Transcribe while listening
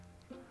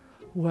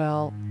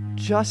Well,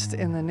 just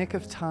in the nick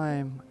of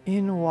time,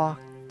 in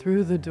walked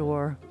through the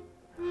door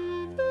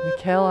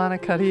Mikhail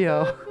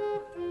Anacarillo.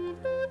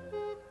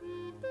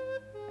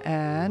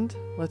 And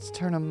let's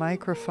turn a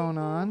microphone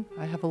on.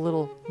 I have a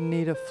little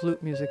native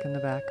flute music in the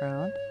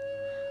background.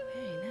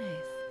 Very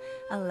nice.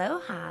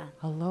 Aloha.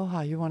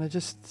 Aloha. You want to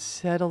just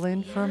settle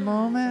in for a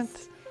moment?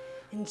 Just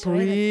enjoy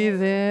Breathe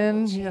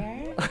this in.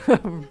 chair.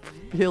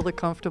 Feel the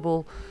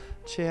comfortable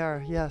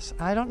chair. Yes.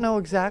 I don't know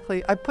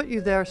exactly. I put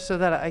you there so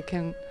that I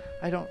can.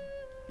 I don't.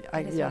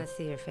 I just yeah. want to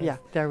see your face. Yeah.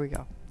 There we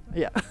go.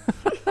 Yeah.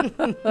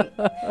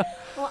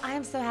 Well, I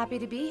am so happy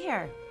to be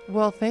here.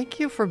 Well, thank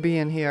you for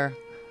being here.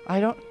 I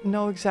don't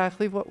know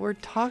exactly what we're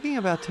talking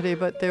about today,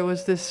 but there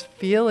was this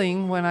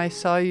feeling when I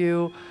saw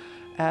you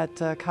at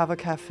Kava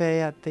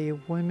Cafe at the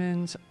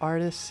Women's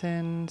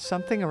Artisan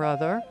something or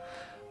other.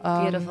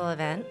 Beautiful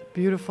event.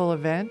 Beautiful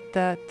event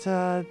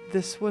that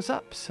this was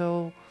up.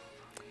 So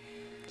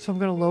I'm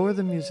going to lower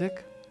the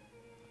music.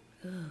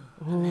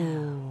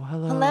 Ooh,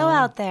 hello. Hello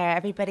out there,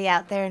 everybody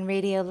out there in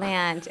Radio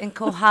Land, in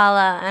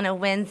Kohala on a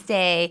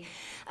Wednesday.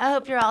 I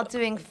hope you're all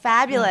doing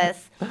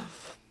fabulous.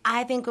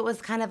 I think what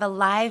was kind of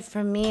alive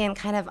for me and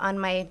kind of on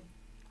my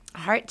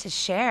heart to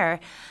share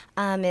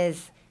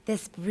is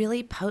this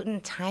really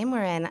potent time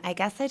we're in. I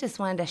guess I just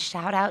wanted to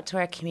shout out to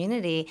our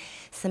community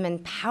some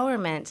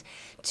empowerment,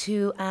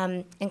 to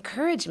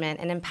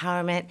encouragement and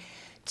empowerment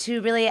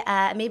to really,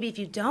 maybe if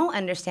you don't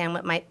understand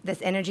what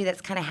this energy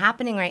that's kind of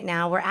happening right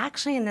now, we're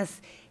actually in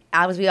this,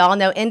 as we all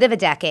know, end of a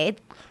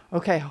decade.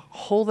 Okay,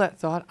 hold that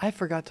thought. I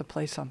forgot to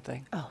play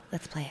something. Oh,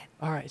 let's play it.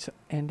 All right, so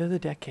end of the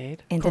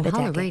decade. End of the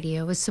Kohala decade.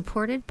 Radio is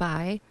supported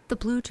by the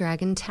Blue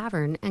Dragon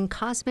Tavern and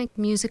Cosmic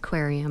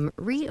Musicarium,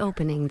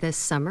 reopening this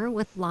summer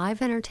with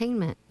live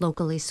entertainment,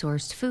 locally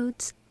sourced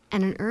foods,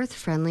 and an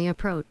earth-friendly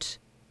approach.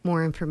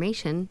 More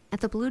information at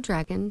the Blue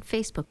Dragon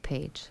Facebook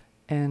page.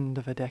 End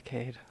of a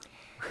decade.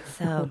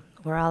 So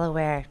we're all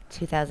aware,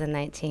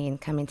 2019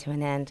 coming to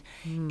an end.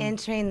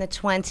 Entering the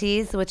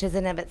 20s, which is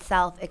in of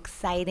itself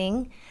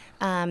exciting.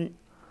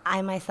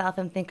 I myself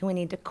am thinking we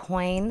need to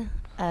coin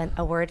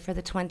a word for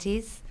the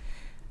 20s.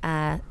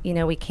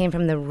 We came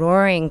from the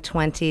roaring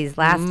 20s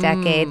last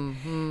decade.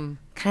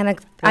 Kind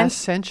of Last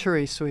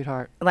century,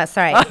 sweetheart.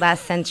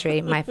 last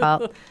century, my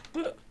fault.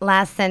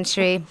 Last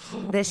century.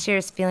 This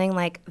year's feeling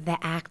like the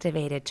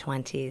activated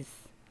 20s.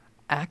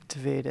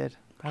 Activated.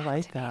 I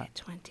like that.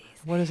 Activated 20s.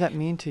 What does that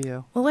mean to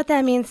you? Well, what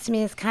that means to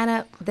me is kind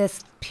of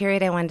this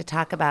period I wanted to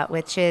talk about,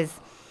 which is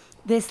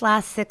this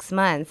last 6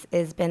 months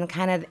has been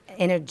kind of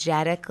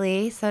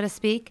energetically, so to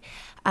speak,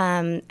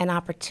 an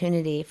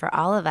opportunity for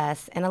all of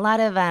us. And a lot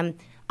of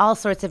all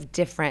sorts of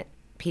different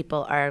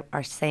people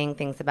are saying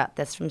things about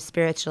this, from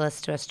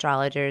spiritualists to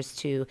astrologers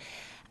to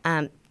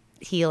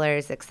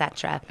healers,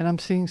 etc. And I'm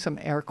seeing some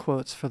air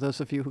quotes for those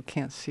of you who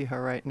can't see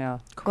her right now.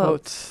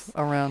 Quotes.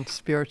 Around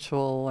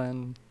spiritual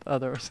and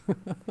others.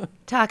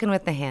 Talking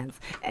with the hands.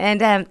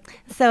 And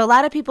so a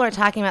lot of people are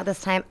talking about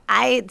this time.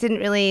 I didn't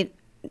really,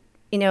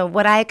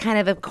 what I kind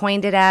of have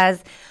coined it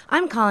as,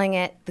 I'm calling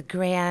it the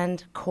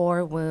Grand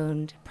Core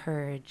Wound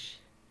Purge.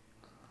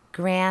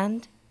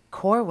 Grand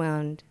Core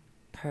Wound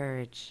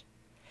Purge.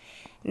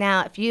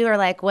 Now, if you are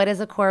like, what is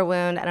a core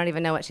wound? I don't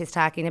even know what she's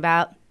talking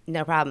about.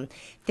 No problem.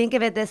 Think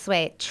of it this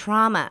way.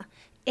 Trauma.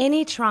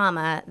 Any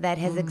trauma that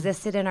has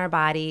existed in our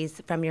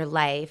bodies from your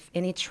life,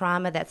 any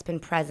trauma that's been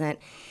present,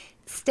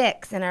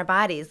 sticks in our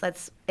bodies.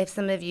 If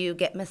some of you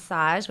get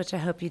massage, which I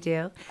hope you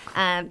do,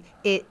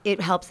 it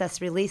helps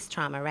us release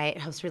trauma, right? It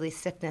helps release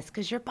stiffness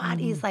because your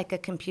body is like a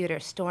computer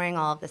storing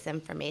all of this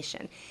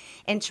information.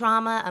 And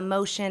trauma,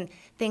 emotion,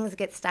 things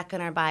get stuck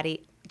in our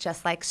body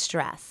just like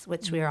stress,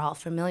 which we are all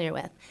familiar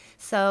with.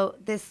 So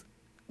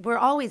we're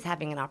always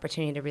having an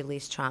opportunity to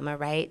release trauma,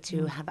 right?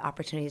 To have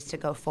opportunities to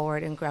go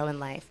forward and grow in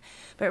life.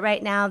 But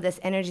right now, this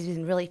energy has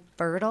been really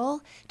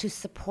fertile to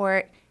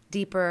support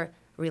deeper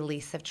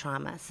release of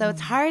trauma. So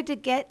it's hard to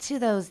get to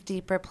those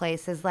deeper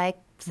places, like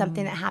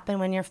something that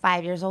happened when you're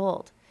 5 years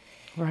old.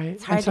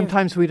 Right. hard And to-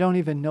 sometimes we don't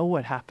even know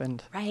what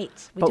happened. Right.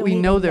 But we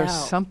don't know even there's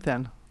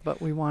something.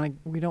 But we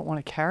don't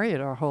want to carry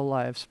it our whole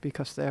lives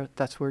because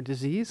that's where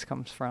disease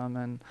comes from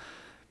and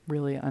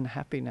really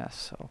unhappiness.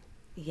 So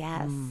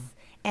Yes.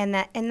 And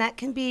that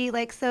can be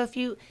like, so if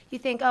you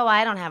think, oh,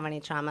 I don't have any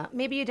trauma,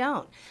 maybe you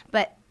don't,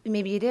 but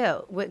maybe you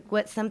do.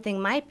 What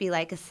something might be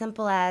like as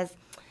simple as,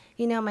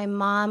 my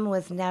mom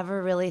was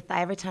never really,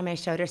 every time I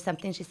showed her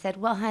something, she said,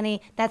 well,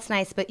 honey, that's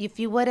nice, but if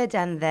you would have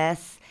done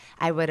this,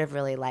 I would have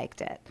really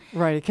liked it.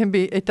 right,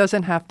 it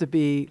doesn't have to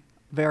be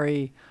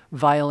very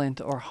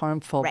violent or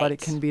harmful, but Right.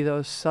 it can be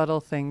those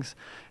subtle things.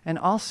 And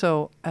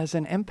also, as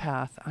an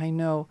empath, I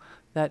know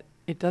that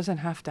it doesn't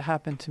have to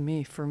happen to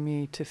me for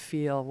me to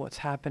feel what's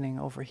happening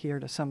over here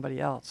to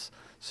somebody else.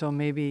 So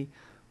maybe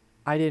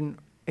I didn't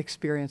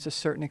experience a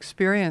certain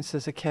experience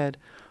as a kid,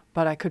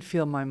 but I could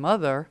feel my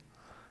mother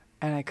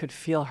and I could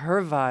feel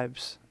her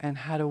vibes. And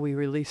how do we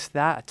release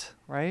that,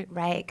 right?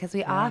 Right, because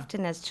we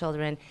often as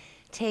children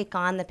take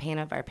on the pain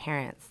of our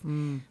parents,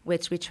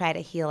 which we try to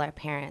heal our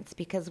parents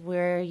because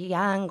we're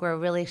young, we're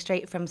really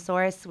straight from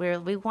source,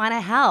 we want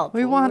to help.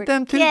 We want We're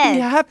them to kids.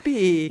 be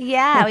happy.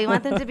 Yeah, we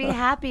want them to be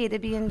happy, to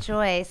be in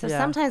joy. So Yeah.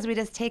 sometimes we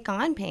just take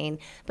on pain,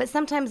 but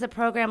sometimes a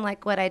program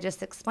like what I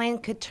just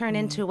explained could turn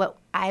into what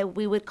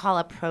we would call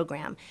a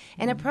program.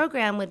 And a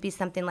program would be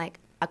something like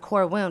a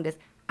core wound is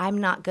I'm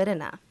not good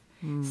enough.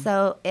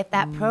 So if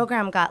that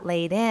program got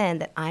laid in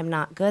that I'm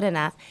not good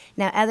enough,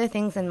 now other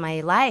things in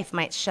my life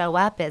might show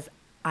up as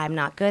I'm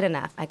not good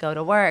enough. I go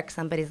to work,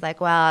 somebody's like,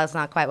 well, it's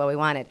not quite what we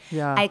wanted.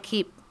 Yeah. I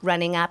keep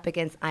running up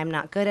against I'm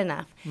not good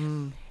enough.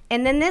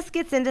 And then this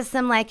gets into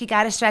some like you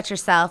got to stretch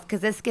yourself because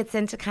this gets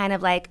into kind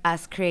of like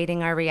us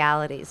creating our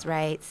realities,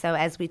 right? So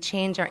as we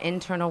change our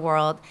internal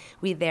world,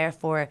 we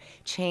therefore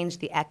change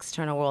the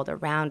external world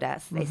around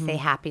us. They say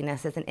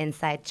happiness is an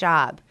inside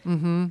job.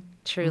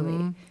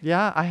 Truly.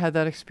 Yeah, I had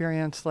that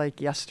experience like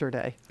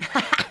yesterday.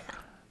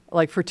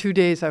 Like for 2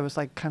 days, I was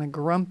like kind of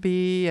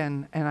grumpy,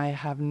 and I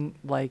haven't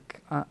like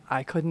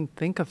I couldn't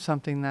think of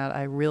something that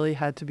I really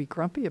had to be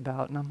grumpy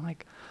about, and I'm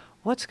like,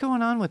 what's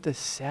going on with this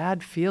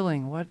sad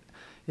feeling? What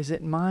is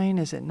it mine?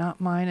 Is it not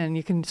mine? And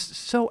you can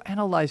so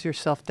analyze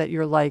yourself that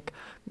you're like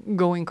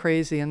going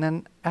crazy. And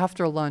then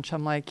after lunch,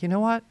 I'm like, you know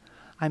what?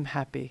 I'm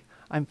happy.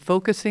 I'm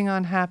focusing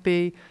on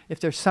happy.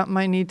 If there's something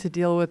I need to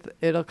deal with,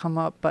 it'll come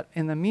up. But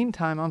in the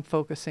meantime, I'm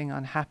focusing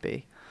on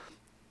happy.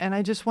 And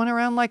I just went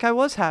around like I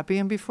was happy.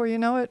 And before you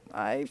know it,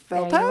 I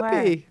felt There you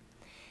happy.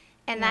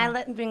 And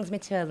that brings me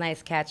to a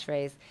nice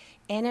catchphrase.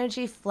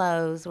 Energy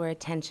flows where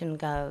attention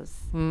goes.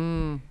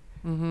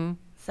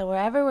 So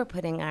wherever we're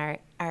putting our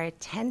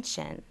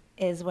attention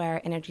is where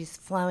our energy's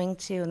flowing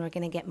to, and we're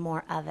going to get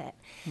more of it.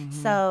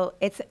 So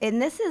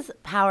and this is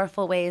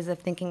powerful ways of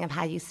thinking of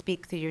how you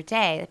speak through your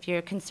day. If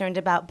you're concerned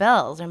about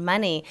bills or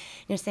money,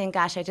 you're saying,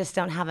 gosh, I just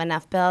don't have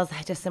enough bills.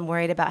 I just am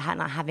worried about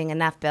not having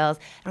enough bills.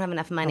 I don't have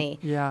enough money.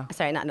 Yeah.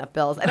 Sorry, not enough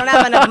bills. I don't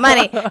have enough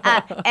money.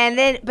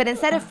 But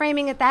instead of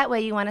framing it that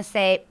way, you want to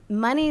say,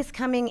 money's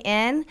coming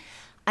in.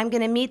 I'm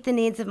going to meet the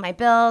needs of my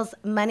bills.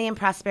 Money and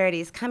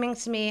prosperity is coming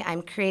to me.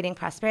 I'm creating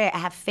prosperity. I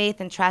have faith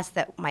and trust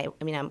that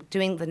I'm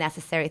doing the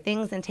necessary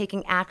things and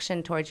taking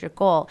action towards your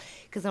goal.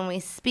 Because when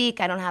we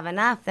speak, I don't have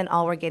enough, then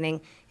all we're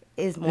getting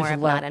is more Is of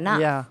not enough.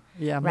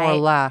 Yeah, more right?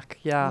 lack.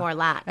 Yeah. More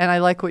lack. And I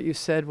like what you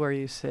said where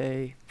you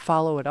say,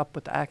 follow it up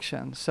with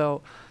action.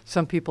 So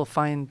some people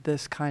find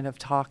this kind of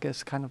talk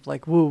is kind of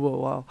like, woo, woo,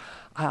 whoa.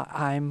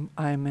 I'm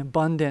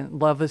abundant.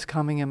 Love is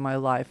coming in my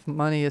life.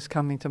 Money is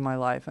coming to my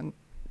life. And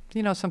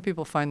some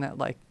people find that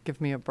like,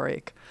 give me a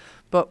break.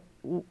 But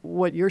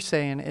what you're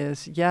saying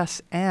is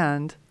yes,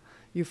 and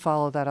you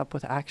follow that up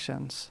with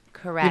actions.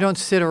 Correct. You don't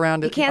sit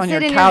around You can't on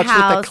sit your in couch your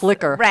house, with the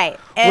clicker, right?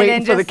 And waiting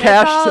then for the just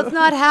cash. Like, it's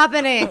not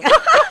happening.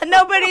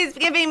 Nobody's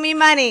giving me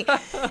money.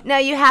 No,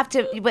 you have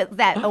to. But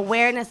that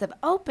awareness of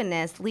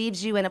openness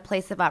leaves you in a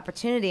place of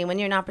opportunity. When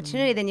you're in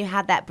opportunity, then you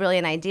have that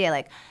brilliant idea,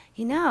 like,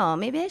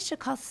 maybe I should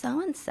call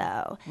so and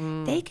so.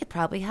 They could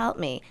probably help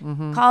me.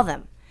 Call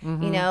them.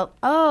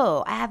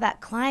 I have that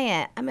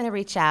client. I'm going to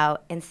reach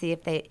out and see if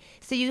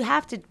so you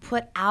have to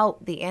put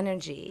out the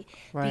energy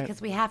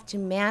because we have to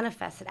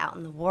manifest it out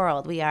in the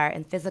world. We are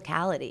in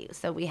physicality.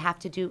 So we have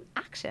to do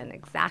action.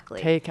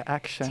 Exactly. Take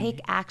action. Take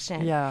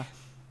action. Yeah.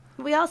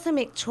 We also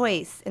make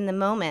choice in the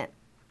moment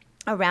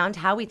around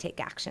how we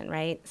take action,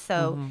 right?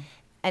 So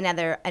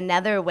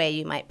another way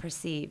you might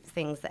perceive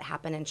things that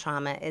happen in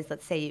trauma is,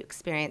 let's say you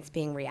experience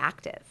being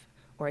reactive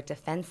or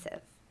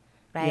defensive.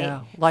 Right?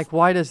 Yeah. Like,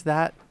 why does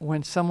that,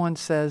 when someone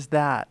says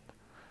that,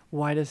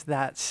 why does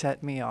that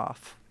set me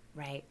off?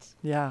 Right.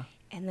 Yeah.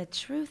 And the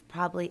truth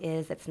probably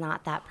is it's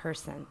not that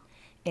person.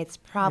 It's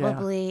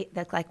probably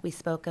that, like we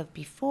spoke of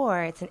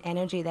before, it's an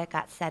energy that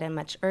got set in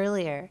much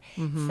earlier.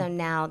 So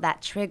now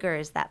that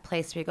triggers that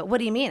place where you go, what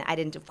do you mean?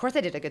 Of course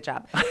I did a good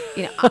job.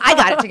 I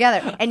got it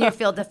together. And you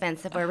feel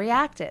defensive or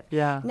reactive.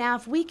 Yeah. Now,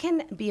 if we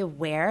can be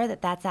aware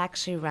that that's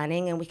actually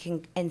running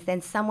and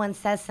then someone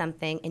says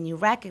something and you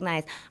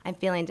recognize I'm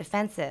feeling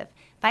defensive,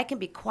 if I can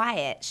be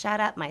quiet, shut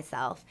up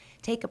myself,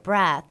 take a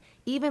breath,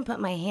 even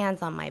put my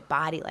hands on my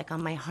body, like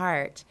on my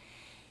heart,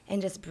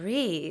 and just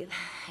breathe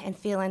and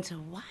feel into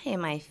why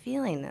am I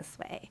feeling this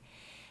way?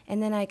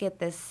 And then I get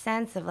this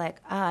sense of like,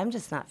 I'm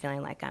just not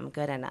feeling like I'm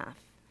good enough.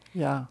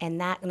 Yeah.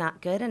 And that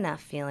not good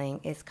enough feeling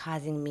is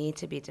causing me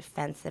to be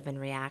defensive and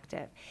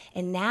reactive.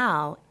 And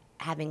now,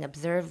 having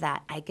observed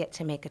that, I get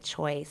to make a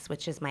choice,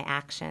 which is my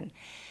action.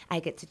 I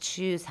get to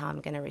choose how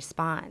I'm going to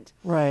respond.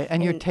 Right.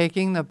 And you're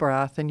taking the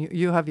breath, and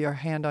you have your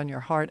hand on your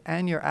heart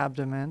and your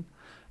abdomen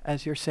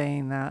as you're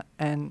saying that,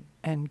 and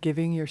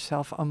giving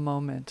yourself a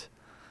moment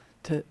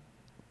to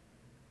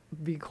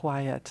be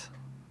quiet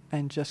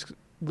and just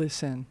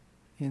listen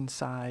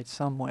inside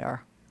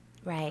somewhere.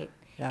 Right.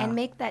 Yeah. And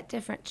make that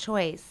different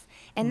choice.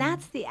 And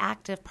that's the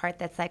active part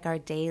that's like our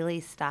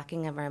daily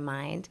stocking of our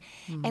mind.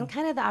 And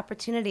kind of the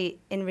opportunity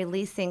in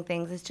releasing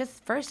things is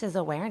just first is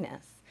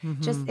awareness.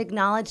 Just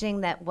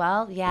acknowledging that,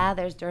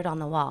 there's dirt on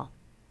the wall.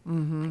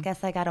 I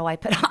guess I got to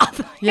wipe it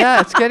off.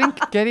 Yeah, it's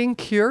getting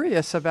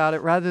curious about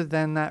it rather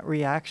than that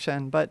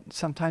reaction. But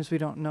sometimes we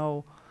don't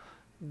know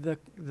the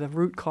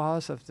root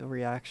cause of the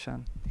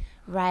reaction.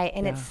 Right,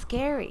 and Yeah. it's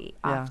scary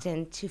Yeah.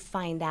 often to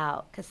find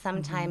out because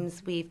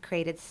sometimes we've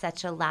created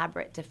such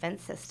elaborate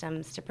defense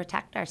systems to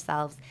protect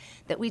ourselves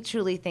that we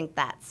truly think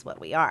that's what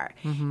we are.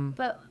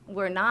 But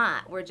we're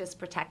not. We're just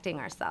protecting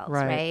ourselves,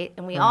 Right, right?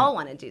 And we right. all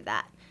want to do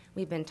that.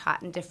 We've been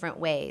taught in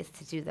different ways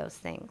to do those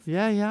things.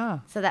 Yeah.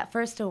 So that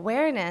first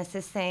awareness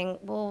is saying,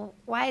 well,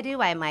 why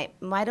do I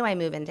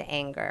move into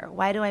anger?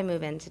 Why do I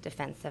move into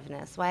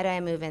defensiveness? Why do I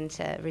move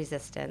into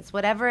resistance?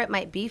 Whatever it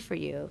might be for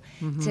you,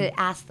 to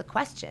ask the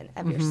question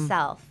of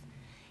yourself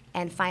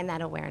and find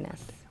that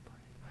awareness.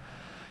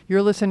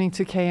 You're listening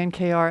to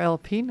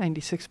KNKRLP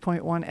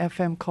 96.1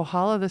 FM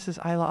Kohala. This is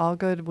Isla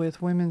Allgood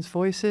with Women's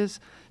Voices,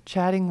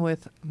 chatting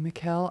with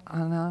Mikel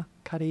Ana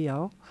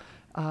Carrillo.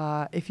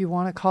 If you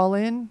want to call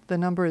in, the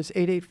number is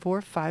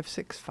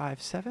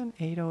 884-5657,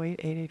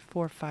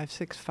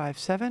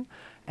 808-884-5657.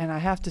 And I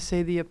have to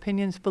say the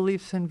opinions,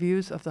 beliefs, and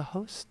views of the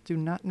hosts do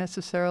not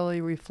necessarily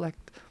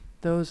reflect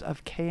those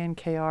of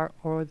KNKR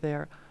or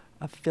their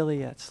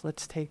affiliates.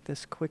 Let's take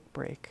this quick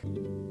break.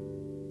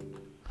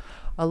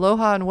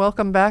 Aloha and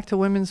welcome back to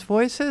Women's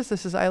Voices.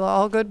 This is Isla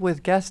Allgood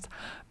with guest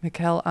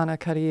Mikel Ana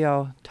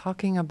Carrillo.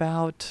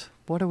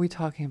 What are we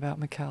talking about,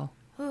 Mikel?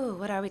 Ooh,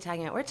 what are we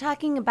talking about? We're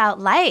talking about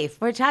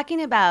life. We're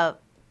talking about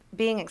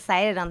being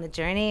excited on the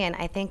journey and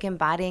I think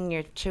embodying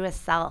your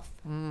truest self.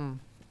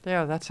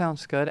 Yeah, that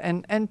sounds good.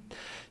 And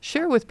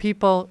share with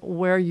people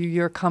where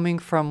you're coming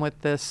from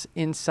with this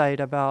insight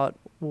about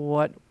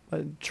what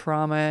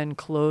trauma and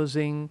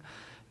closing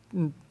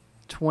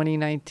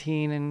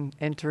 2019 and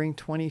entering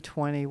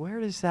 2020. Where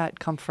does that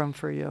come from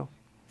for you?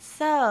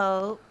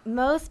 So,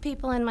 most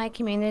people in my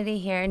community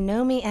here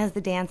know me as the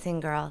dancing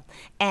girl.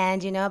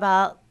 And you know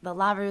about the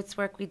La Roots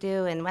work we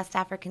do in West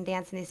African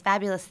dance and these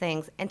fabulous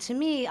things. And to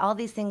me, all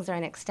these things are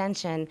an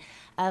extension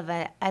of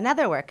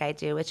another work I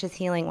do, which is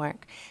healing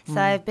work.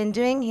 So I've been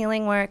doing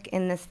healing work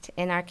in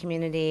our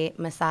community,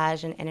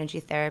 massage and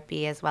energy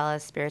therapy, as well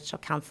as spiritual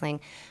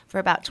counseling for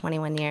about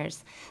 21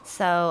 years.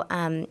 So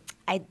I'm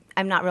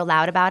not real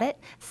loud about it.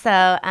 So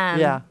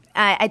Yeah.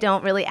 I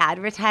don't really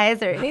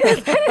advertise or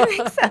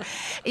anything. So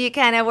you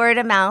kind of word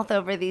of mouth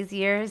over these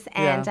years.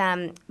 And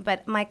Yeah.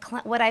 but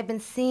what I've been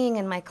seeing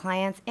in my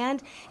clients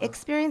and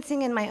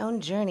experiencing in my own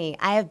journey,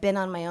 I have been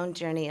on my own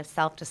journey of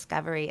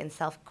self-discovery and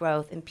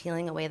self-growth and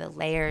peeling away the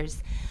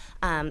layers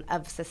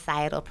of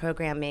societal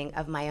programming,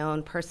 of my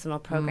own personal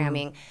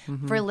programming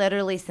for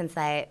literally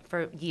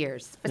for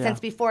years, Yeah. since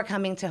before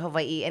coming to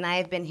Hawaii. And I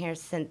have been here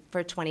for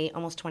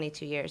almost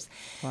 22 years.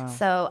 Wow.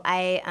 So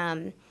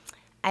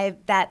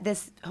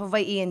this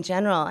Hawaii in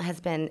general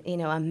has been,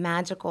 a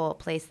magical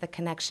place. The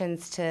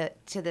connections to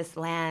this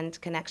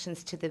land,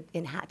 connections to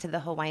the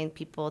Hawaiian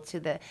people, to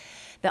the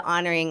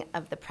honoring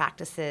of the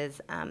practices,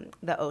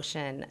 the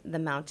ocean, the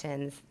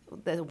mountains,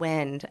 the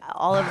wind,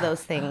 all of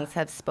those things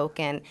have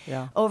spoken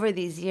Yeah. over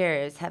these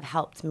years, have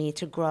helped me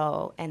to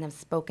grow and have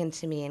spoken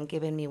to me and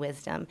given me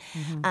wisdom.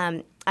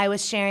 I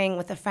was sharing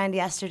with a friend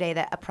yesterday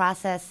that a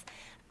process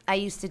I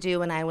used to do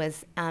when I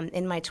was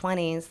in my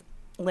 20s,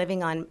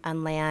 living on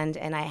land,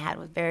 and I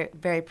was very,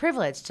 very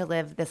privileged to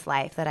live this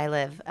life that I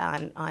live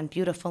on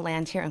beautiful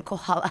land here in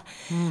Kohala.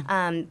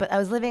 But I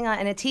was living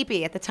in a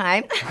teepee at the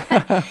time.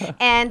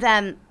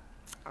 And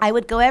I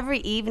would go every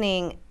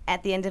evening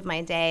at the end of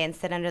my day and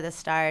sit under the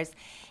stars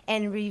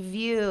and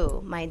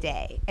review my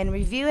day and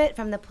review it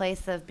from the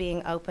place of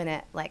being open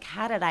at, like,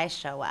 how did I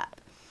show up?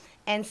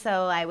 And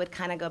so I would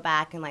kind of go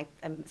back and, I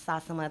saw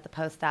someone at the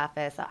post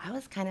office. I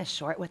was kind of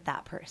short with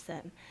that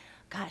person.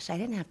 Gosh, I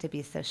didn't have to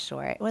be so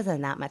short. It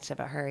wasn't that much of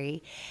a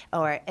hurry.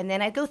 And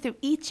then I'd go through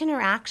each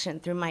interaction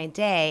through my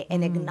day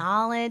and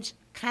acknowledge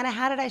kind of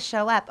how did I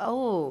show up?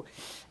 Oh,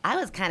 I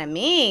was kind of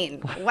mean.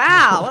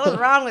 Wow, what was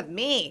wrong with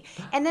me?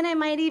 And then I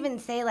might even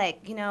say,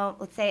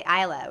 let's say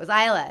Isla. It was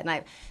Isla. And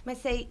I might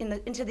say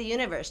into the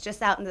universe,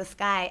 just out in the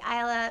sky,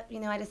 Isla,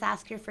 I just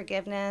ask your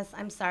forgiveness.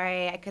 I'm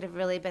sorry. I could have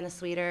really been a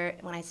sweeter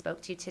when I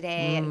spoke to you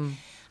today. And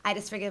I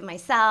just forgive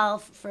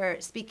myself for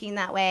speaking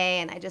that way,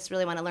 and I just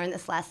really want to learn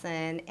this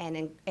lesson.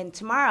 And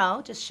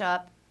tomorrow, just show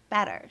up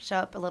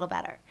a little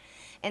better.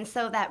 And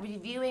so that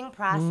reviewing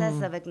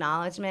process of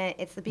acknowledgement,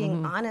 it's the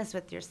being honest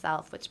with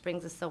yourself, which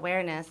brings us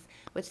awareness,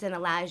 which then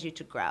allows you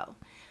to grow.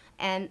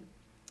 And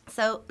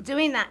so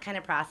doing that kind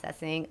of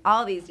processing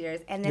all these years,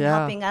 and then Yeah.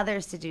 helping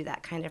others to do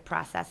that kind of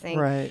processing.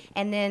 Right.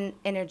 And then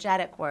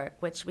energetic work,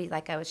 which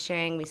like I was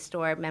sharing, we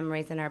store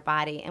memories in our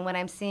body. And what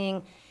I'm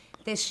seeing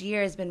this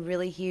year has been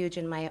really huge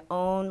in my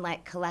own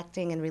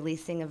collecting and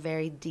releasing of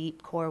very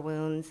deep core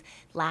wounds,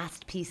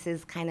 last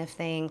pieces kind of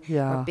thing,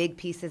 Yeah. or big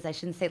pieces. I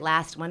shouldn't say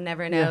last, one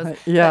never knows.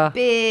 Yeah. But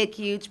big,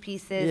 huge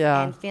pieces,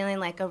 Yeah. and feeling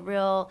like a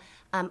real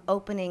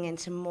opening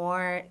into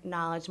more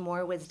knowledge,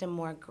 more wisdom,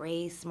 more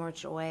grace, more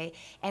joy.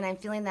 And I'm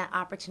feeling that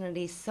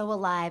opportunity so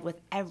alive with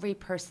every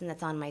person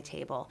that's on my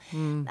table.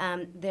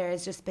 There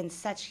has just been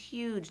such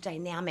huge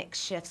dynamic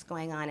shifts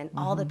going on, and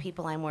all the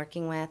people I'm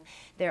working with,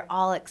 they're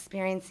all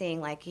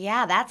experiencing like,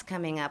 yeah, that's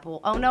coming up.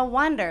 Well, oh, no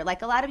wonder.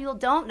 Like a lot of people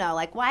don't know.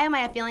 Like, why am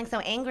I feeling so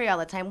angry all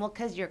the time? Well,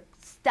 because your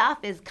stuff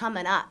is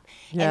coming up.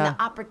 Yeah. And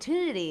the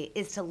opportunity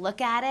is to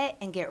look at it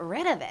and get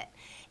rid of it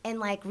and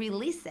like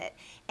release it.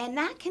 And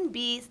that can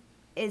be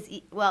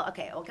well,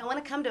 okay, I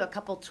want to come to a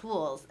couple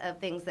tools of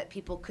things that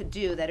people could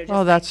do that are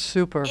just That's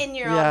super. in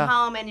your Yeah. own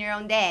home and your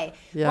own day.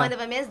 Yeah. One of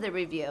them is the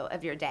review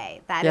of your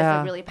day. That is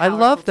Yeah. a really I powerful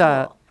love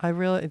that.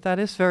 tool. That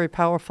is very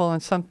powerful,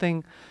 and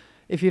something,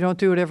 if you don't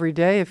do it every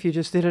day, if you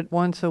just did it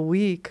once a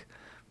week,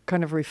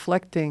 kind of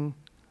reflecting.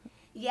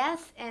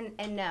 Yes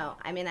and no.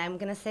 I mean, I'm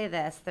going to say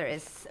this. There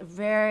is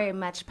very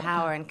much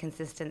power in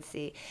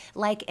consistency.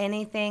 Like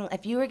anything,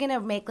 if you were going to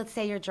make, let's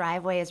say your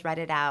driveway is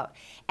rutted out.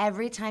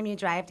 Every time you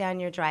drive down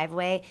your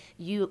driveway,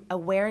 you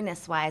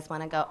awareness-wise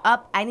want to go,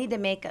 up, I need to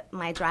make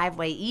my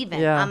driveway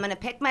even. Yeah. I'm going to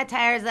pick my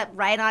tires up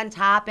right on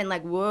top and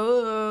like,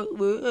 whoa,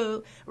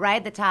 whoa,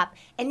 ride the top.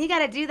 And you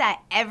got to do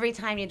that every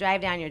time you drive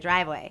down your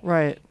driveway.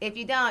 Right. If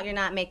you don't, you're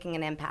not making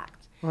an impact.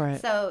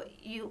 Right. So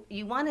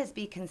you want to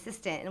be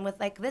consistent, and with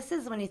like this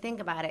is when you think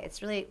about it,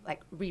 it's really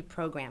like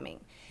reprogramming.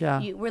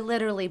 Yeah. We're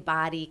literally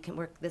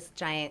we're this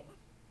giant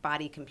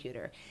body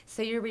computer.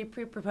 So you're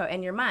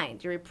and your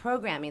mind, you're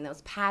reprogramming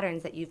those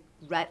patterns that you've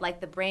read.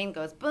 Like the brain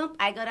goes, boom,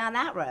 I go down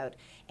that road,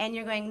 and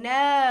you're going,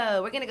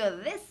 no, we're gonna go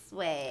this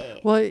way.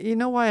 Well, you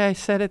know why I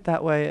said it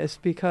that way is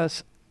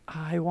because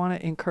I want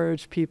to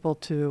encourage people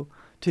to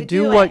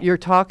do what you're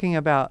talking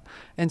about.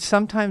 And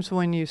sometimes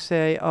when you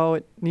say, oh,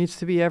 it needs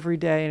to be every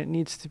day and it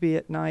needs to be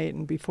at night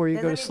and before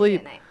you go to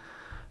sleep.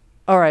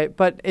 All right,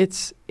 but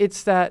it's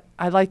that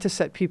I like to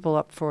set people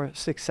up for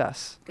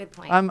success. Good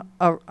point.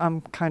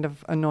 I'm kind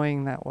of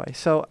annoying that way.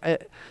 So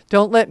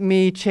don't let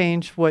me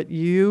change what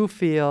you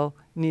feel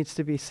needs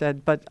to be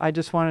said, but I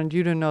just wanted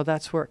you to know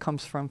that's where it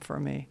comes from for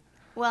me.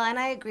 Well, and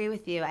I agree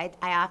with you. I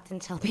often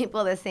tell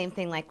people the same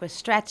thing, like with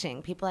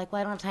stretching. People are like,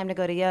 well, I don't have time to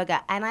go to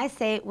yoga. And I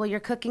say, well, you're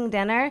cooking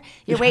dinner.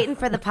 You're waiting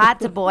for the pot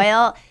to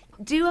boil.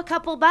 Do a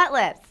couple butt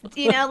lifts.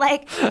 You know,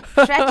 like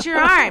stretch your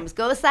arms.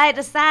 Go side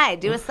to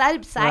side. Do a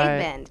side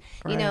bend.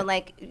 You know,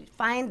 like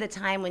find the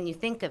time when you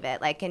think of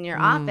it. Like in your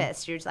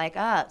office, you're just like,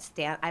 oh,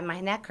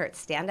 my neck hurts.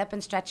 Stand up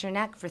and stretch your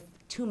neck for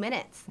 2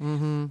 minutes.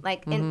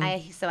 Like,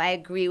 and so I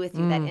agree with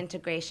you that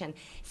integration.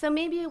 So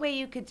maybe a way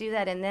you could do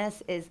that in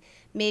this is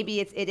maybe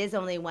it is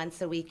only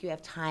once a week you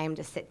have time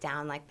to sit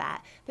down like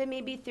that. But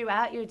maybe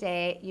throughout your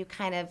day, you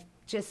kind of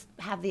just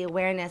have the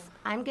awareness,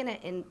 I'm going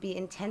to be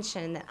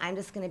intention that I'm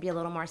just going to be a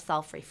little more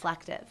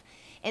self-reflective.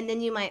 And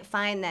then you might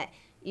find that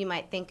you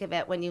might think of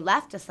it when you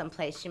left to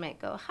someplace, you might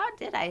go, how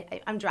did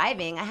I'm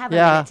driving. I have a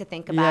minute to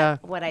think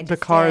about what I just did.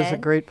 The car is a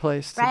great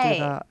place to do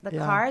that. The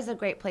car is a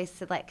great place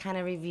to like kind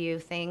of review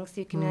things.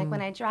 So you can be like,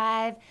 when I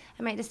drive,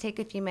 I might just take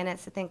a few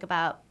minutes to think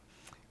about,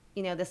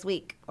 you know, this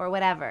week or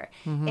whatever.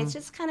 It's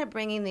just kind of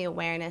bringing the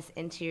awareness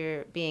into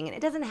your being. And it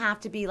doesn't have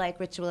to be like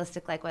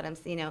ritualistic, like what I'm,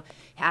 you know,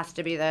 has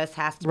to be this,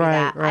 has to be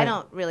that. Right. I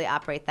don't really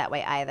operate that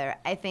way either.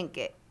 I think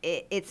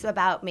it's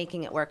about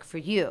making it work for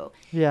you.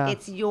 Yeah.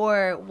 It's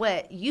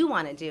what you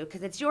want to do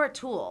because it's your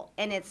tool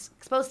and it's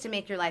supposed to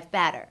make your life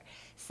better.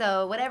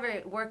 So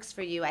whatever works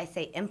for you, I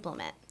say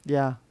implement.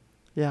 Yeah,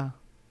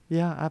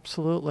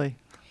 absolutely.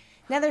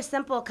 Another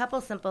couple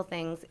simple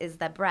things is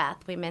the breath.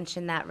 We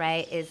mentioned that,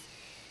 right?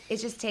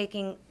 It's just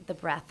taking the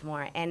breath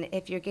more. And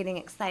if you're getting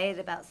excited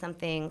about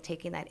something,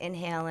 taking that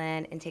inhale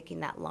in and taking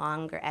that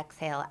longer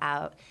exhale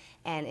out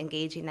and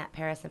engaging that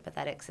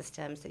parasympathetic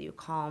system so you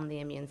calm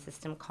the immune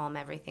system, calm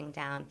everything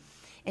down,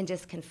 and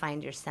just can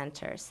find your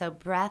center. So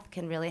breath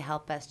can really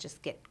help us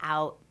just get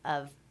out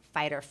of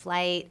fight or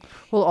flight.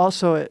 Well,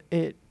 also,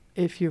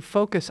 if you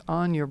focus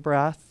on your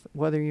breath,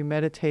 whether you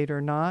meditate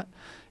or not,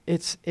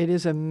 it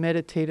is a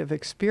meditative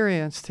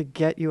experience to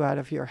get you out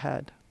of your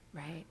head.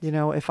 Right. You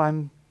know, if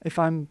I'm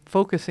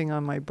focusing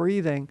on my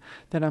breathing,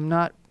 then I'm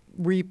not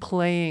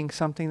replaying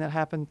something that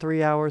happened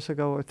 3 hours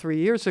ago or 3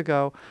 years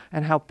ago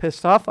and how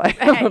pissed off I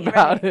am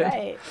about it.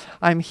 Right.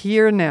 I'm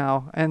here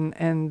now,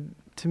 and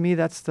to me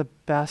that's the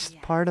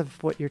best part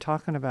of what you're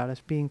talking about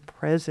is being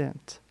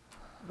present.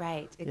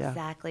 Right, Yeah.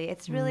 exactly.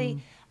 It's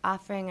really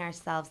offering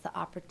ourselves the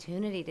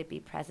opportunity to be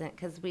present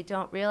because we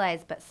don't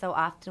realize, but so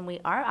often we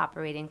are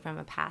operating from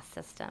a past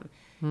system,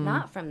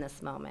 not from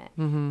this moment,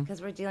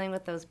 because we're dealing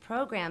with those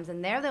programs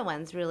and they're the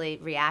ones really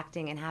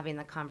reacting and having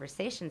the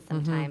conversation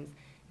sometimes,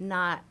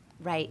 not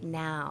right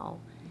now.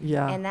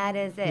 Yeah. And that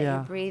is it. Yeah.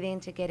 You're breathing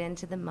to get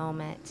into the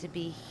moment, to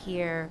be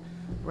here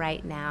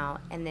right now,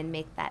 and then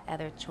make that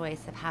other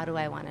choice of how do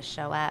I want to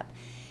show up.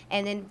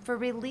 And then for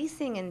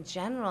releasing in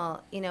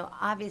general, you know,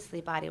 obviously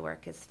body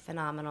work is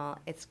phenomenal.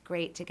 It's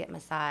great to get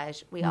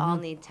massage. We all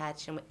need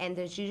touch. And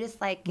there's you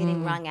just like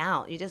getting wrung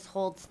out. You just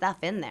hold stuff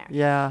in there.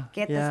 Yeah.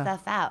 Get the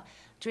stuff out.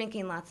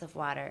 Drinking lots of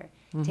water,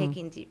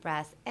 taking deep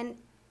breaths. And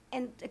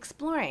and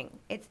exploring.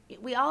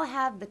 We all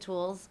have the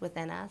tools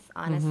within us,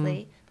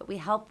 honestly, but we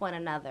help one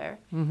another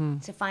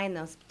to find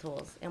those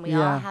tools, and we all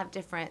Yeah. have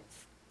different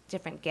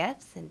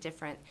gifts and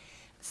different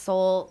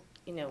soul,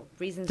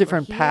 reasons.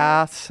 Different we're here.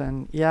 paths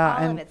and yeah.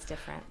 All and of it's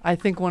different. I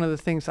think one of the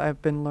things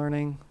I've been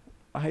learning,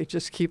 I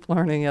just keep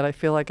learning it. I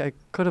feel like I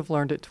could have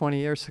learned it 20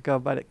 years ago,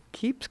 but it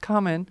keeps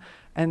coming.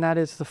 And that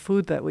is the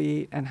food that we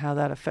eat and how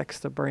that affects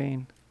the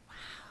brain.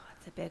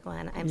 It's a big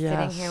one. I'm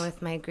sitting here Yes.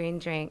 with my green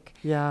drink.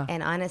 Yeah.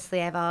 And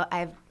honestly,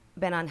 I've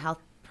been on health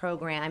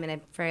program.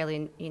 I'm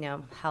fairly,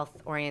 health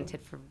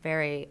oriented for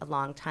a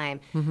long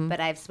time. But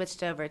I've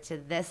switched over to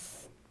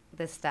this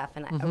stuff,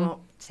 and I won't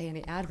say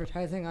any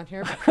advertising on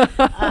here.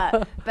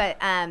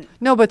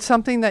 No, but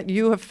something that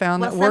you have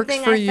found that works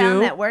something for I you.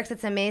 found that works.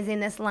 It's amazing.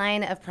 This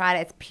line of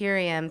products,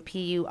 Purium,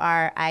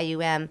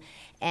 Purium,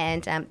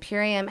 and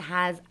Purium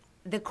has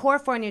the core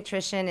for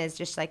nutrition is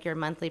just like your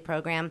monthly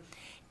program.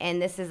 And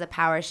this is a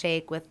power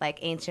shake with like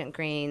ancient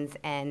greens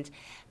and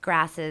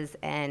grasses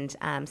and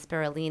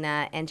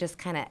spirulina and just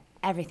kind of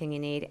everything you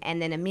need. And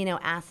then amino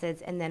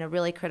acids, and then a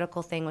really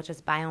critical thing, which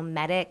is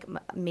biomedic.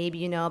 Maybe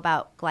you know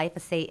about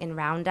glyphosate in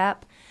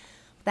Roundup.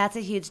 That's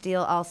a huge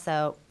deal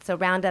also. So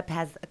Roundup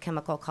has a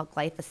chemical called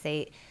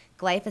glyphosate.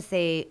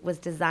 Glyphosate was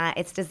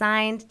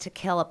designed to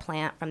kill a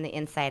plant from the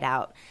inside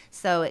out.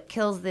 So it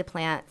kills the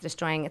plant,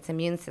 destroying its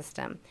immune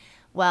system.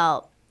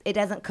 Well, it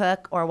doesn't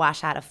cook or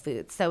wash out of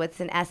food. So it's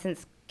in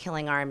essence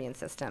killing our immune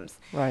systems.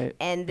 Right.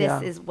 And this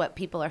Yeah. is what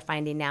people are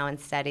finding now in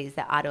studies,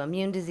 that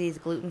autoimmune disease,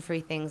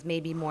 gluten-free things may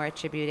be more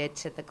attributed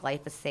to the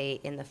glyphosate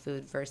in the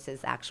food versus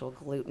actual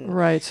gluten.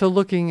 Right. So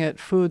looking at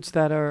foods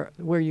that are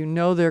where you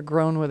know they're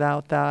grown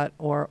without that,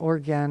 or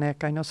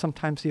organic. I know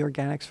sometimes the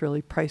organic's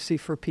really pricey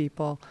for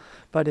people,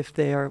 but if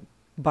they are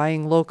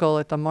buying local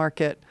at the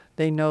market,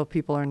 they know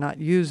people are not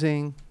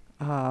using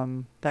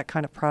that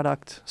kind of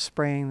product,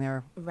 spraying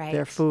their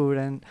Right. food,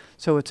 and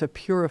so it's a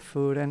pure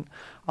food. And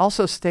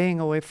also staying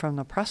away from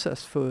the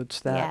processed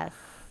foods Yes.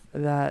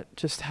 that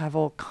just have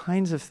all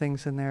kinds of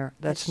things in there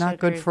that's The not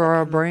good sugars, for the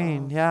our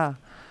brain. chemicals. Yeah.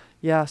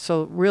 Yeah.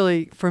 So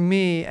really for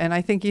me, and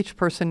I think each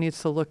person needs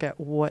to look at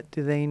what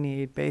do they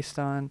need based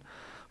on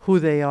who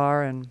they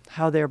are and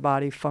how their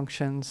body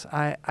functions.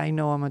 I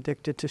know I'm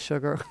addicted to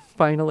sugar.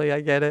 Finally,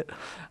 I get it.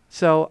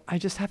 So I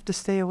just have to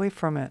stay away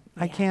from it.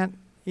 I Yeah. can't,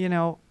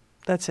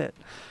 that's it.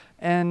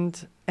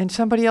 And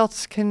somebody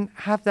else can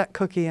have that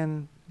cookie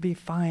and be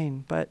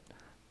fine. But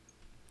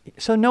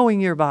so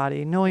knowing your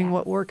body, knowing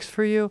what Yes. works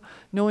for you,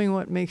 knowing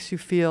what makes you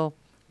feel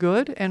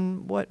good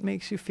and what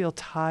makes you feel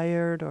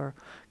tired or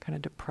kind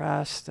of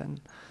depressed.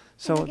 And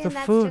so and again, the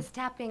that's food. just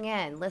tapping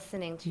in,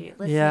 listening to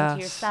Yes.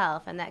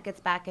 yourself, and that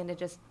gets back into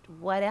just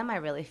what am I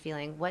really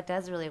feeling? What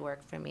does really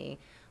work for me?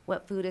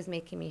 What food is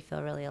making me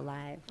feel really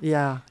alive?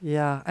 Yeah,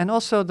 yeah. And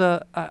also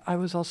I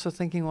was also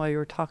thinking while you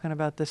were talking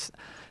about this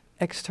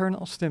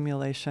external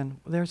stimulation,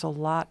 there's a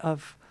lot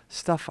of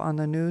stuff on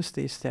the news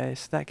these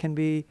days that can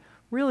be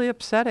really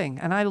upsetting.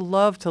 And I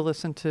love to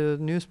listen to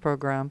the news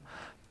program.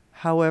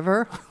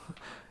 However,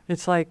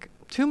 it's like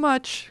too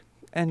much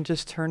and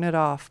just turn it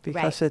off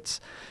because Right.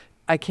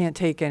 I can't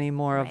take any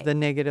more of Right. the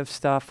negative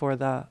stuff or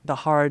the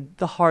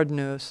hard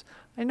news.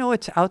 I know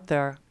it's out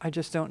there. I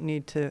just don't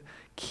need to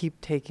keep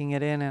taking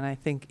it in. And I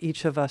think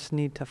each of us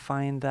need to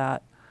find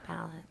that.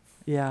 Balance.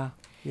 Yeah.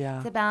 Yeah.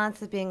 It's a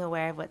balance of being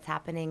aware of what's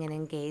happening and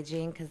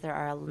engaging, because there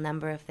are a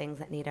number of things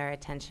that need our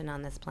attention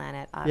on this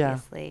planet,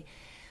 obviously.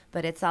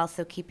 But it's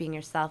also keeping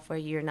yourself where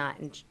you're not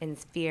in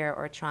fear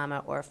or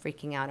trauma or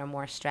freaking out or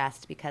more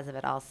stressed because of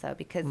it also.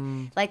 Because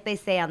like they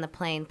say on the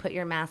plane, put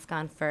your mask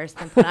on first,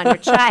 then put on your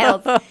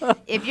child's.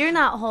 If you're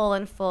not whole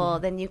and full,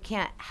 then you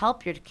can't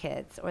help your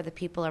kids or the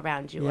people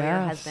around you or your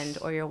Yes. husband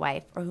or your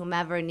wife or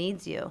whomever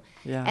needs you.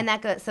 Yeah. And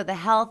that goes, so the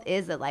health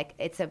is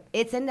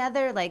it's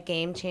another like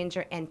game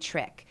changer and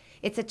trick.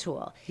 It's a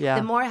tool. Yeah.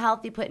 The more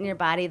health you put in your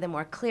body, the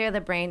more clear the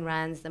brain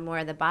runs, the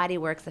more the body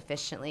works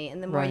efficiently,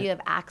 and the more Right. you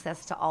have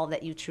access to all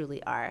that you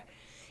truly are.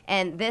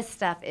 And this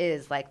stuff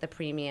is like the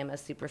premium of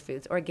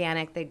superfoods.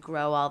 Organic, they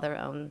grow all their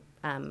own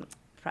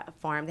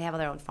farm. They have all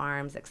their own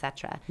farms,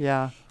 etc.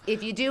 Yeah.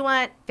 If you do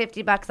want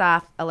 $50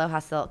 off, Aloha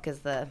Silk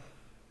is the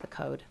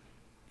code.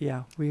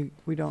 Yeah. We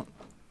don't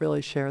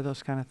really share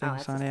those kind of Oh,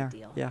 things that's on just a air.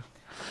 deal. Yeah.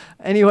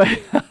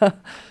 Anyway,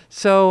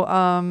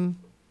 so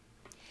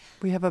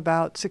we have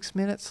about 6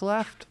 minutes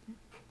left.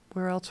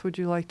 Where else would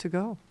you like to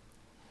go?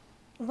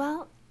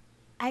 Well,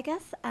 I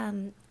guess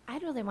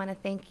I'd really want to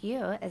thank you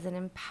as an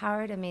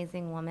empowered,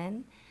 amazing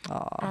woman,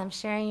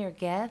 sharing your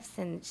gifts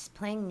and just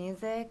playing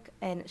music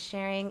and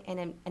sharing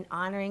and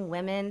honoring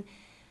women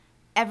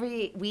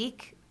every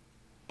week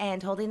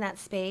and holding that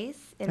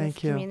space in Thank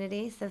this you.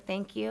 community. So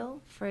thank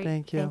you for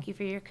Thank you.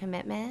 for your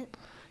commitment.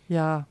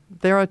 Yeah.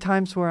 There are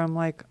times where I'm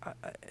like,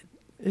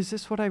 is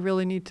this what I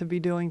really need to be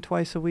doing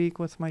twice a week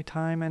with my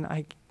time? And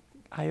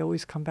I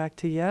always come back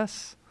to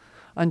yes.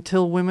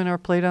 Until women are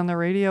played on the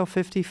radio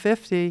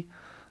 50-50,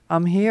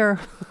 I'm here.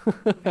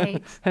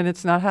 Right. And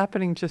it's not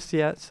happening just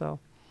yet. So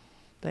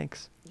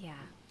thanks. Yeah,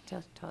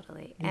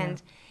 totally. Yeah.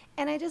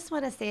 And I just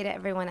want to say to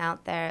everyone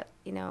out there,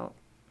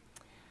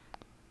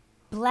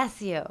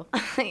 Bless you.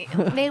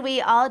 May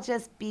we all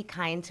just be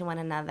kind to one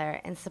another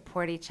and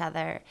support each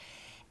other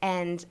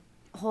and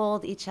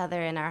hold each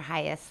other in our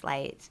highest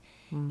light.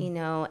 You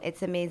know,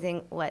 it's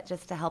amazing what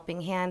just a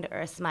helping hand or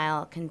a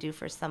smile can do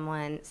for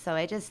someone. So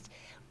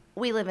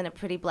we live in a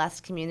pretty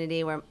blessed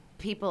community where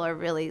people are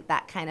really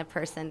that kind of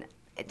person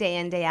day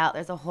in, day out.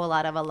 There's a whole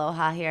lot of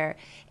aloha here.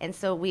 And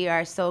so we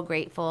are so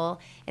grateful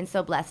and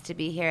so blessed to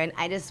be here. And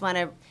I just want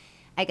to,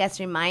 I guess,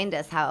 remind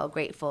us how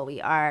grateful we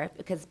are,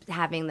 because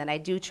having that I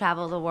do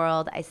travel the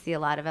world, I see a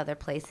lot of other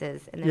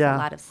places, and there's Yeah. a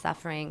lot of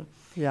suffering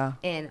Yeah.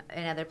 in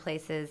other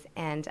places.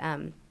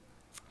 And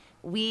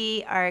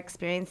we are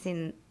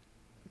experiencing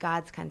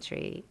God's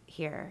country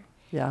here.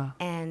 Yeah.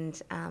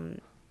 And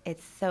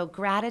it's so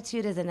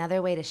gratitude is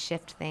another way to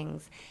shift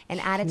things. An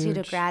attitude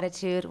of Huge.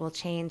 gratitude will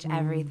change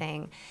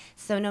everything.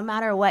 So no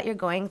matter what you're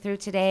going through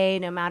today,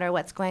 no matter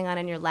what's going on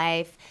in your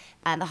life,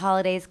 the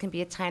holidays can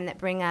be a time that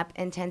bring up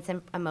intense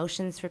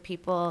emotions for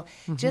people.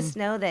 Just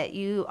know that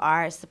you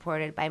are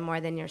supported by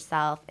more than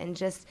yourself, and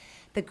just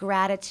the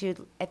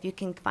gratitude, if you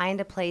can find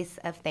a place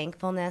of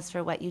thankfulness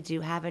for what you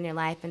do have in your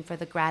life, and for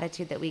the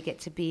gratitude that we get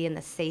to be in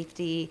the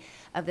safety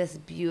of this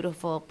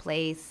beautiful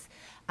place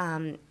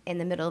in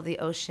the middle of the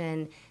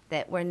ocean,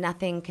 that where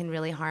nothing can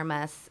really harm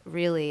us,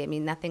 really. I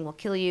mean, nothing will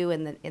kill you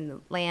in the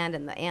land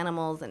and the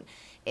animals, and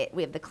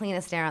we have the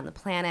cleanest air on the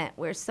planet.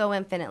 We're so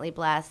infinitely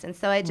blessed. And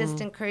so I just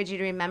encourage you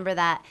to remember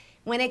that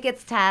when it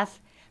gets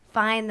tough,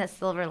 find the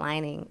silver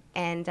lining.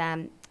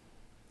 And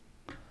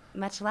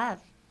much love.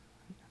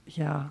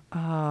 Yeah.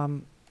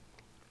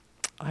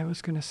 I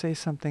was going to say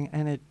something,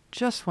 and it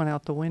just went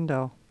out the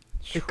window.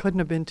 It couldn't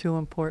have been too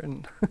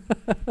important.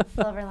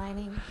 Silver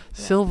lining.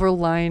 Silver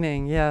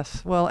lining,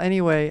 yes. Well,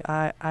 anyway,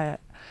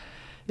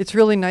 it's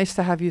really nice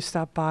to have you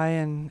stop by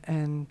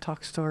and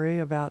talk story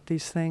about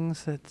these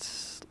things.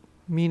 It's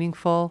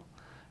meaningful,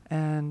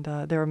 and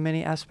there are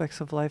many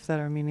aspects of life that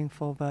are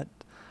meaningful, but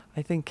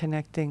I think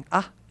connecting,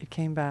 it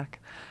came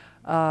back.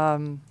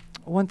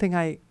 One thing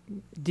I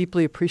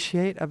deeply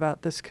appreciate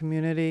about this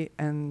community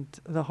and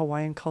the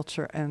Hawaiian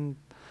culture and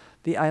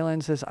the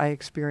islands as I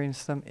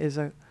experience them is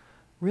a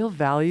real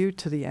value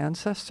to the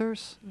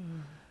ancestors.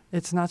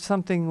 It's not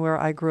something where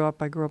I grew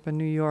up in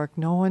New York.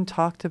 No one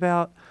talked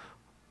about,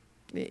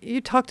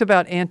 you talked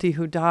about Auntie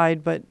who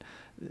died, but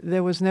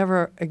there was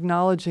never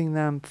acknowledging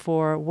them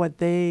for what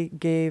they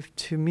gave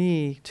to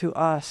me, to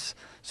us,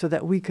 so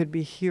that we could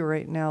be here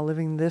right now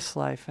living this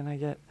life. And I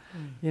get,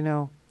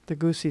 the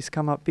goosies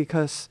come up,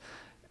 because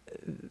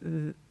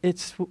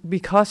it's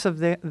because of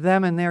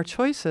them and their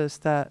choices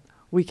that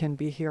we can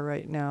be here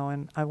right now.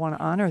 And I want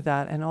to honor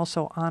that, and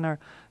also honor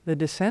the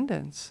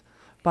descendants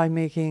by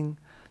making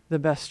the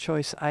best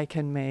choice I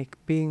can make,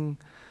 being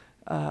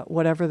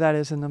whatever that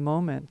is in the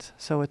moment.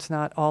 So it's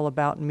not all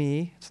about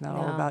me. It's not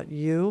all about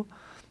you.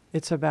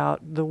 It's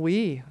about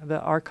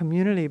our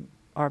community,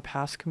 our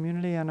past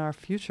community and our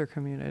future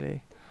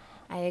community.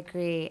 I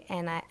agree.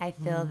 And I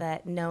feel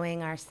that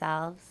knowing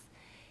ourselves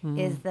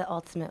is the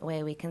ultimate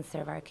way we can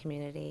serve our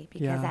community,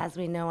 because as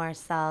we know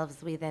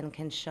ourselves, we then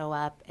can show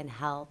up and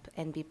help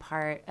and be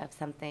part of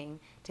something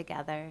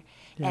together.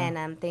 Yeah.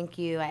 And thank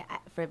you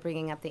for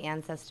bringing up the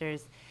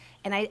ancestors.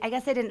 And I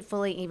guess I didn't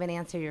fully even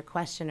answer your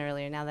question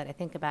earlier, now that I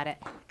think about it.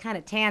 Kind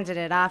of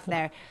tangented off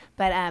there.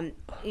 But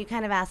you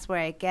kind of asked where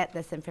I get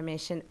this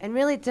information. And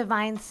really,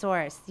 divine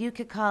source. You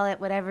could call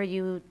it whatever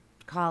you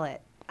call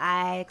it.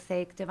 I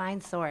say divine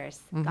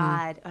source,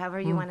 God, however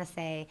you want to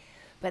say.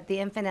 But the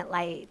infinite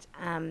light,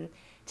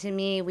 to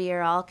me, we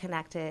are all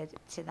connected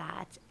to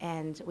that.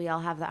 And we all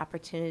have the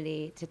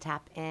opportunity to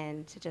tap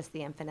into just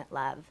the infinite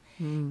love.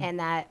 And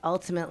that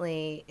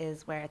ultimately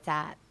is where it's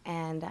at.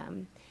 And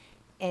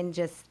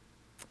just,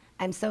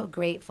 I'm so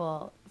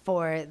grateful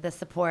for the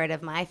support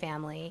of my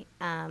family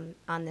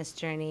on this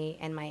journey,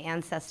 and my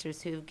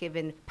ancestors who've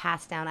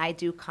passed down. I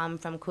do come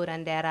from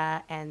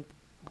curandera and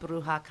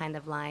bruja kind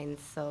of lines,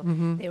 so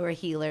they were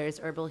healers,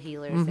 herbal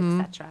healers,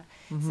 etc.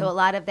 So a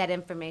lot of that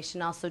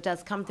information also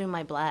does come through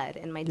my blood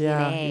and my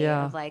DNA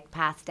of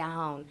passed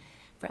down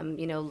from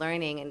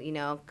learning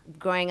and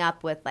growing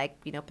up with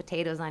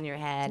potatoes on your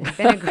head and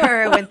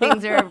vinegar when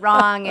things are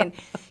wrong, and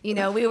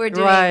we were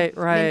doing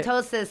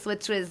mentosis,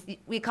 which was,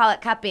 we call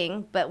it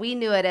cupping, but we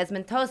knew it as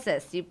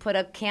mentosis. You put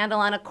a candle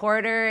on a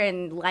quarter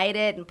and light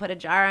it and put a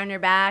jar on your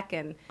back,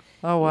 and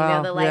the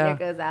lighter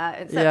goes out,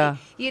 and so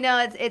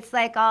it's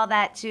like all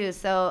that too.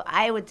 So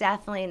I would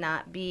definitely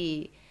not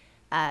be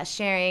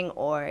sharing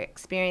or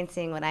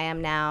experiencing what I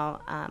am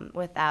now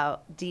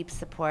without deep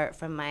support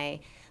from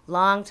my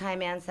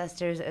longtime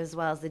ancestors, as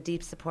well as the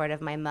deep support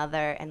of my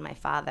mother and my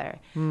father,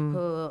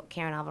 who,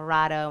 Karen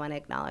Alvarado, and I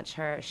acknowledge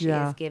her, she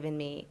has given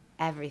me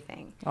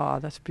everything. Oh,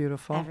 that's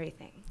beautiful.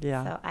 Everything.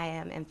 Yeah. So I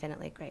am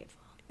infinitely grateful.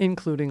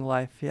 Including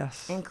life,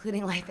 yes.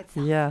 Including life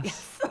itself.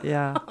 Yes,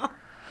 yeah.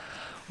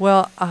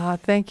 Well,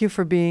 thank you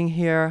for being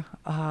here.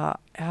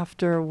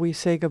 After we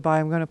say goodbye,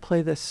 I'm going to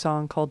play this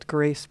song called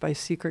Grace by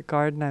Secret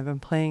Garden. I've been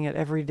playing it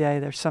every day.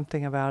 There's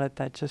something about it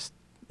that just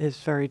is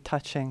very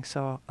touching.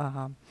 So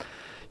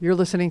You're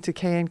listening to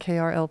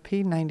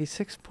KNKRLP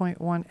 96.1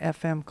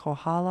 FM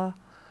Kohala.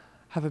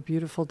 Have a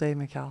beautiful day,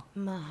 Mikal.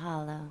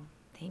 Mahalo.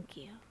 Thank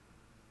you.